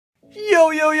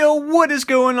Yo, what is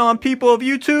going on, people of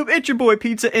YouTube? It's your boy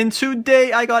Pizza, and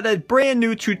today I got a brand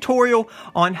new tutorial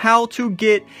on how to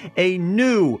get a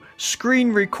new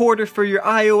screen recorder for your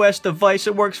iOS device.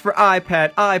 It works for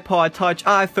iPad, iPod Touch,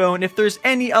 iPhone. If there's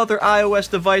any other iOS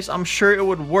device, I'm sure it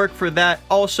would work for that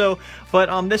also.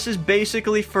 But this is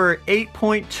basically for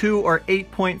 8.2 or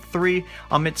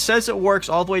 8.3. It says it works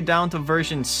all the way down to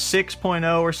version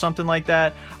 6.0 or something like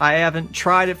that. I haven't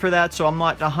tried it for that, so I'm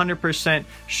not 100%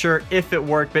 sure if it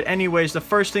worked. But anyways, the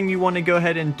first thing you want to go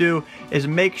ahead and do is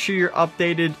make sure you're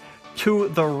updated to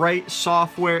the right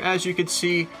software. As you can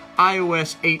see,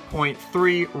 iOS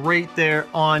 8.3 right there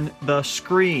on the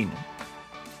screen.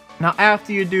 Now,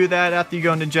 after you do that, after you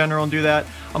go into general and do that,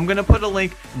 I'm going to put a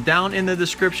link down in the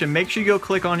description. Make sure you go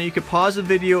click on it. You can pause the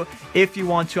video if you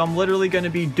want to. I'm literally going to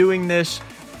be doing this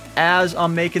as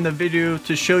I'm making the video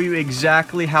to show you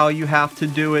exactly how you have to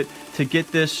do it to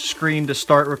get this screen to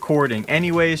start recording.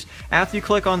 Anyways, after you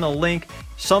click on the link,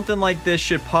 something like this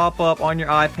should pop up on your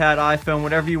iPad, iPhone,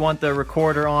 whatever you want the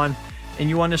recorder on. And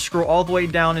you want to scroll all the way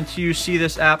down until you see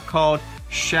this app called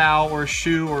Shao or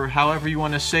Shu, or however you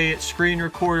want to say it, screen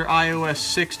recorder iOS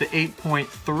 6 to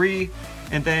 8.3,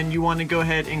 and then you want to go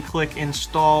ahead and click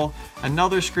install.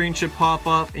 Another screen should pop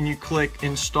up and you click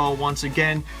install once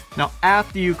again. Now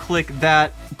after you click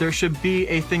that, there should be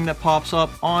a thing that pops up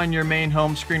on your main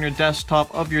home screen or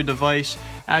desktop of your device.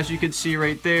 As you can see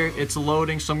right there, it's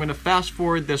loading, so I'm going to fast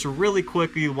forward this really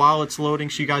quickly while it's loading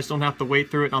so you guys don't have to wait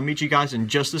through it. I'll meet you guys in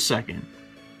just a second.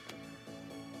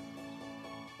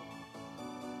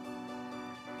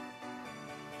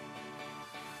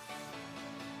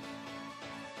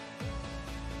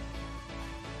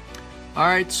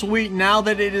 Alright, sweet. Now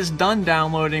that it is done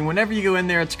downloading, whenever you go in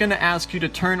there, it's going to ask you to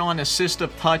turn on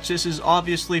Assistive Touch. This is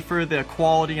obviously for the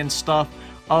quality and stuff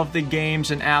of the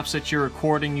games and apps that you're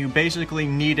recording. You basically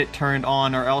need it turned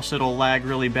on or else it'll lag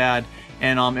really bad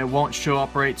and it won't show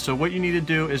up right. So what you need to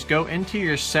do is go into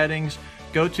your settings,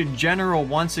 go to General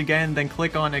once again, then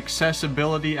click on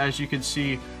Accessibility. As you can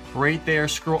see right there,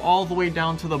 scroll all the way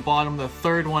down to the bottom. The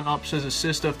third one up says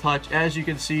Assistive Touch. As you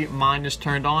can see, mine is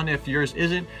turned on. If yours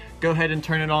isn't, go ahead and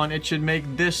turn it on. It should make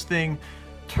this thing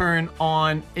turn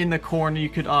on in the corner. You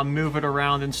could move it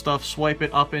around and stuff, swipe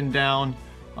it up and down.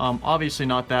 Obviously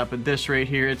not that, but this right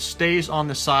here, it stays on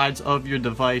the sides of your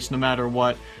device no matter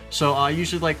what. So I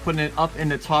usually like putting it up in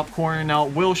the top corner. Now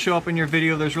it will show up in your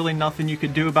video. There's really nothing you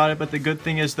could do about it, but the good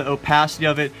thing is the opacity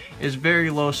of it is very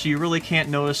low, so you really can't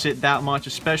notice it that much,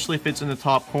 especially if it's in the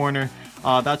top corner.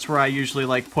 That's where I usually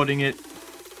like putting it.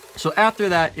 So after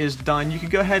that is done, you can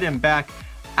go ahead and back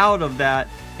out of that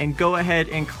and go ahead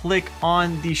and click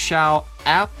on the Shao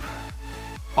app.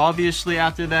 Obviously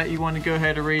after that you want to go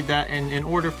ahead and read that, and in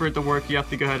order for it to work you have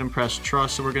to go ahead and press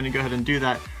trust, so we're going to go ahead and do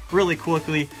that really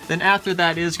quickly. Then after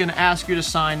that it is going to ask you to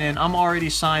sign in. I'm already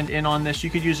signed in on this. You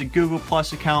could use a Google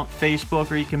Plus account,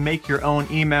 Facebook, or you can make your own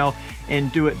email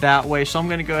and do it that way. So I'm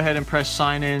going to go ahead and press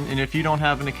sign in, and if you don't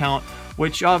have an account,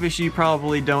 which obviously you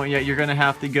probably don't yet, you're going to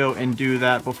have to go and do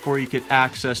that before you could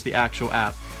access the actual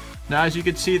app. Now as you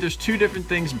can see, there's two different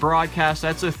things. Broadcast,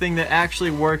 that's a thing that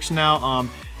actually works now.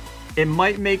 It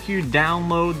might make you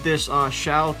download this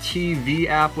Shao TV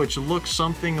app, which looks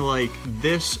something like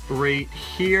this right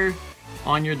here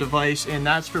on your device, and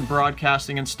that's for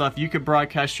broadcasting and stuff. You could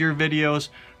broadcast your videos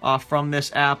from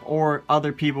this app, or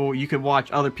other people, you could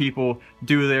watch other people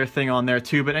do their thing on there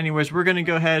too. But anyways, we're going to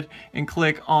go ahead and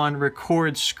click on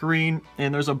record screen,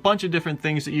 and there's a bunch of different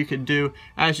things that you could do.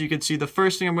 As you can see, the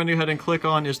first thing I'm going to go ahead and click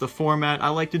on is the format. I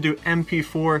like to do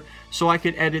MP4 so I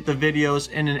could edit the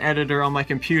videos in an editor on my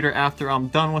computer after I'm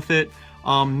done with it.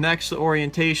 Next, the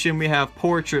orientation, we have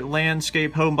portrait,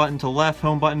 landscape, home button to left,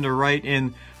 home button to right,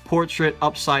 and portrait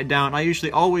upside down. I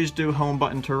usually always do home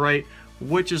button to right,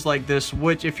 which is like this,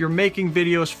 which if you're making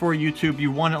videos for YouTube, you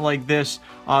want it like this,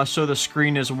 so the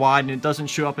screen is wide and it doesn't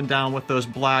show up and down with those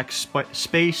black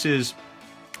spaces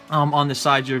on the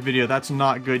sides of your video. That's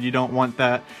not good. You don't want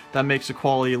that. That makes the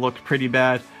quality look pretty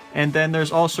bad. And then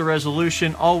there's also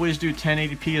resolution. Always do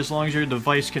 1080p as long as your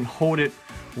device can hold it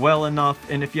well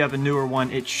enough, and if you have a newer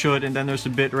one it should. And then there's the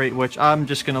bit rate, which I'm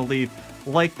just going to leave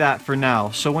like that for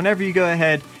now. So whenever you go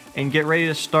ahead and get ready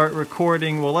to start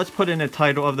recording, well, let's put in the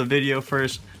title of the video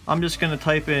first. I'm just going to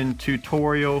type in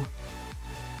tutorial.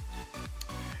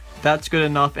 That's good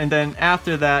enough. And then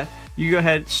after that you go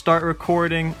ahead, start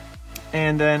recording.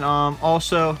 And then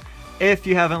also, if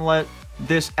you haven't let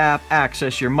this app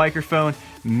access your microphone,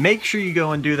 make sure you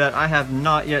go and do that. I have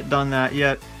not yet done that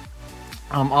yet.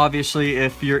 Obviously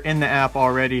if you're in the app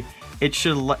already, it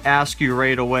should ask you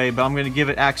right away, but I'm going to give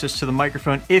it access to the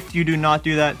microphone. If you do not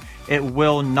do that, it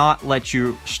will not let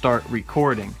you start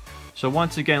recording. So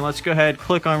once again, let's go ahead,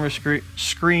 click on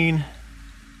screen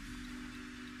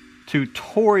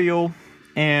tutorial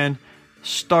and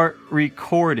start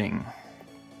recording.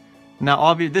 Now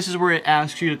obviously this is where it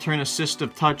asks you to turn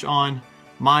Assistive Touch on.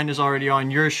 Mine is already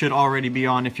on, yours should already be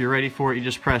on. If you're ready for it, you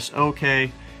just press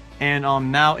OK.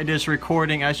 And now it is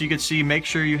recording. As you can see, make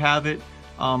sure you have it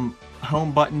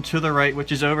home button to the right,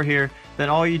 which is over here. Then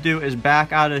all you do is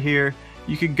back out of here.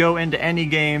 You could go into any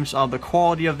games. The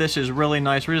quality of this is really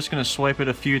nice. We're just going to swipe it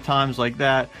a few times like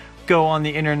that. Go on the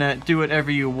internet, do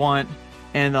whatever you want.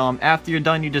 And after you're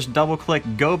done, you just double click,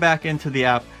 go back into the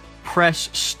app, press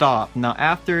stop. Now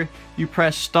after you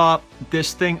press stop,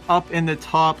 this thing up in the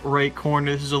top right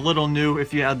corner, this is a little new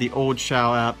if you have the old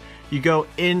Shao app. You go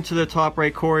into the top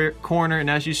right corner, and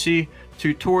as you see,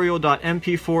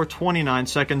 tutorial.mp4, 29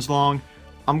 seconds long.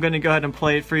 I'm going to go ahead and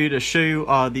play it for you to show you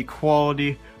the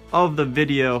quality of the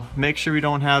video. Make sure we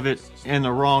don't have it in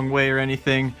the wrong way or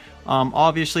anything.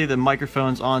 Obviously the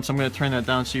microphone's on, so I'm going to turn that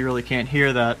down so you really can't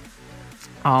hear that.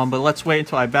 But let's wait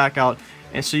until I back out,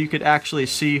 and so you could actually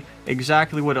see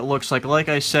exactly what it looks like. Like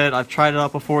I said, I've tried it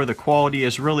out before. The quality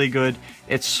is really good.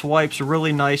 It swipes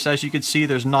really nice. As you can see,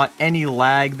 there's not any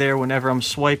lag there whenever I'm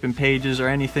swiping pages or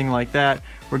anything like that.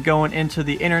 We're going into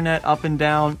the internet, up and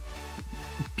down.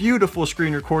 Beautiful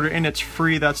screen recorder, and it's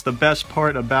free. That's the best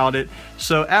part about it.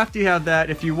 So after you have that,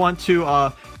 if you want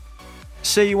to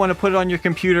say you want to put it on your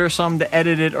computer or something to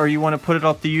edit it, or you want to put it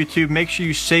up to YouTube, make sure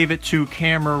you save it to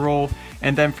camera roll,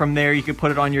 and then from there you can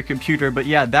put it on your computer. But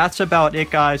yeah, that's about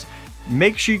it, guys.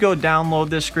 Make sure you go download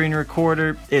this screen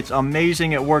recorder. It's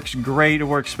amazing. It works great. It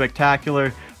works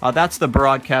spectacular. That's the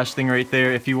broadcast thing right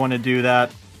there if you want to do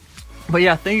that. But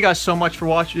yeah, thank you guys so much for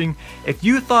watching. If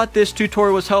you thought this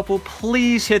tutorial was helpful,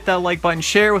 please hit that like button,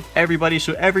 share it with everybody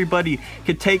so everybody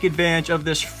can take advantage of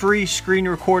this free screen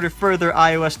recorder for their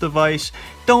iOS device.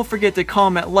 Don't forget to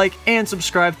comment, like, and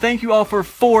subscribe. Thank you all for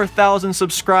 4,000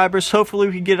 subscribers. Hopefully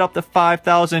we can get up to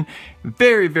 5,000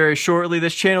 very, very shortly.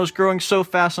 This channel is growing so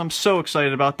fast. I'm so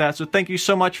excited about that. So thank you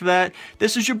so much for that.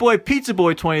 This is your boy Pizza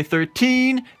Boy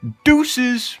 2013.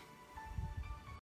 Deuces.